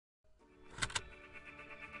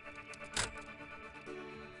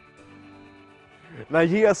När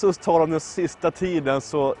Jesus talar om den sista tiden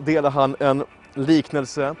så delar han en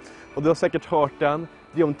liknelse. Och du har säkert hört den.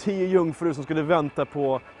 Det är om 10 jungfrur som skulle vänta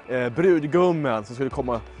på brudgummen som skulle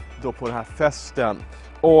komma då på den här festen.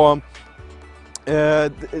 Och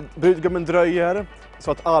brudgummen dröjer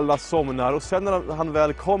så att alla somnar. Och sen när han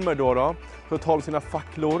väl kommer då så tar de sina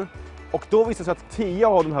facklor. Och då visar det sig att 10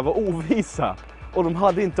 av de här var ovisa. Och de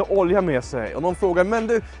hade inte olja med sig. Och de frågar, men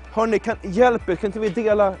du, hörni, kan inte vi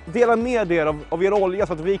dela med er av er olja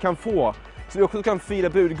så att vi kan få? Så vi också kan fira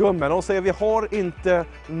brudgummen. Och de säger, vi har inte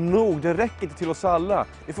nog, det räcker inte till oss alla.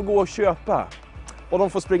 Vi får gå och köpa. Och de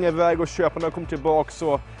får springa iväg och köpa. När de kommer tillbaka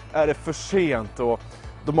så är det för sent. Och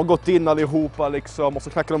de har gått in allihopa liksom. Och så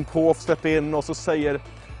knackar de på och släpper in. Och så säger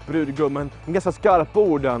brudgummen, de ganska skarpa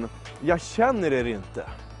orden, jag känner er inte.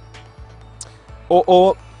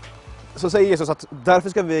 Och så säger Jesus att därför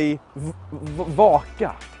ska vi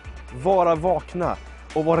vara vakna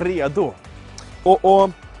och vara redo. Och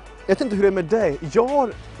jag vet inte hur det är med dig. Jag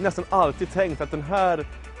har nästan alltid tänkt att den här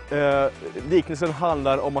liknelsen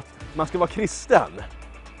handlar om att man ska vara kristen.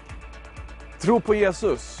 Tro på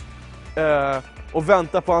Jesus och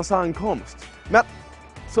vänta på hans ankomst. Men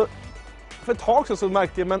så, för ett tag sedan så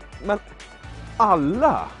märkte jag, men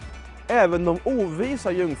alla, även de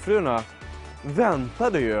ovisa jungfrurna,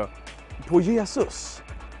 väntade ju på Jesus.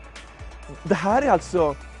 Det här är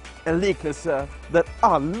alltså en liknelse där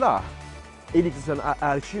alla i liknelsen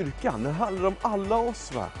är kyrkan. Det handlar om alla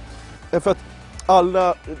oss, va? För att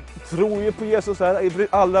alla tror ju på Jesus här.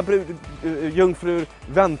 Alla jungfrur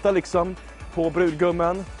väntar liksom på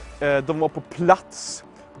brudgummen. De var på plats.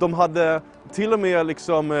 De hade till och med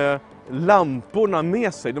liksom lamporna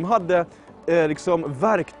med sig. De hade liksom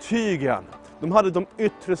verktygen. De hade de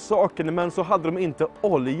yttre sakerna, men så hade de inte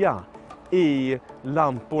olja i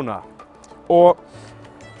lamporna. Och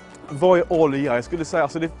vad är olja? Jag skulle säga,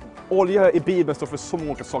 alltså olja i Bibeln står för så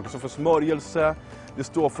många saker. Det står för smörjelse, det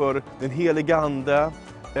står för den helige ande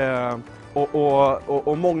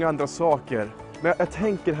och många andra saker. Men jag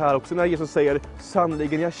tänker här också när Jesus säger,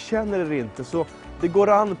 sannligen jag känner er inte, så det går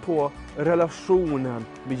an på relationen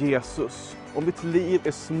med Jesus. Om ditt liv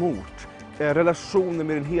är smort, relationen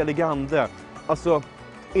med den helige ande. Alltså,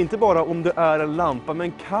 inte bara om du är en lampa,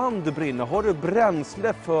 men kan du brinna? Har du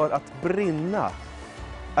bränsle för att brinna?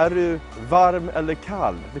 Är du varm eller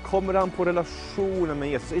kall? Det kommer an på relationen med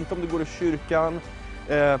Jesus. Inte om du går i kyrkan,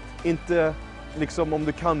 inte liksom om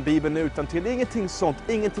du kan Bibeln utan till. Ingenting sånt,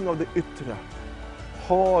 ingenting av det yttre.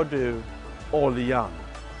 Har du oljan?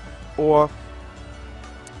 Och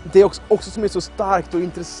det är också som är så starkt och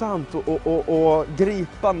intressant och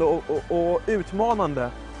gripande och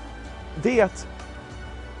utmanande. Det är att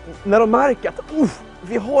när de märker att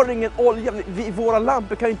vi har ingen olja, våra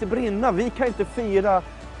lampor kan inte brinna, vi kan inte fira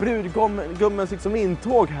brudgummens liksom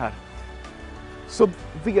intåg här. Så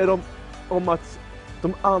ber de om att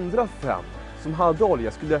de andra 5 som hade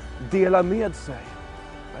olja skulle dela med sig.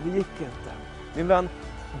 Men det gick inte. Min vän,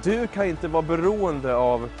 du kan inte vara beroende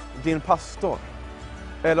av din pastor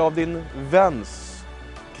eller av din väns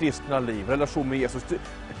kristna liv, relation med Jesus.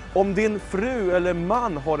 Om din fru eller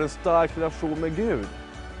man har en stark relation med Gud,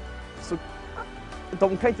 så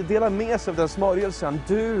de kan inte dela med sig av den smörjelsen.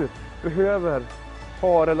 Du behöver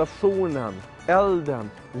ha relationen, elden,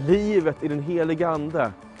 livet i den heliga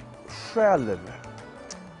ande själv.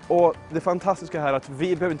 Och det fantastiska här är att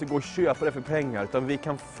vi behöver inte gå och köpa det för pengar, utan vi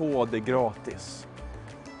kan få det gratis.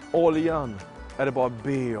 Oljan är det bara att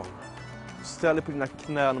be om. Ställ dig på dina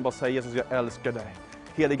knän och bara säg, Jesus, jag älskar dig.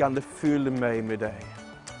 Heliga ande, fyll mig med dig.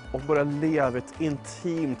 Och börja leva ett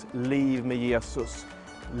intimt liv med Jesus.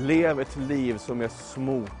 Lev ett liv som är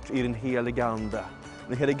smort i den heliga ande.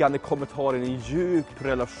 Den heliga ande kommer att ha en djup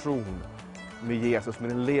relation med Jesus, med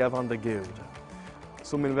den levande Gud.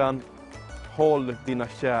 Så min vän, håll dina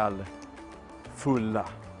kärl fulla.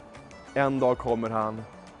 En dag kommer han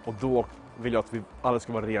och då vill jag att vi alla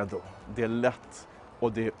ska vara redo. Det är lätt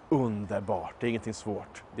och det är underbart. Det är ingenting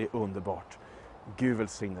svårt. Det är underbart. Gud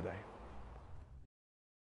välsigne dig.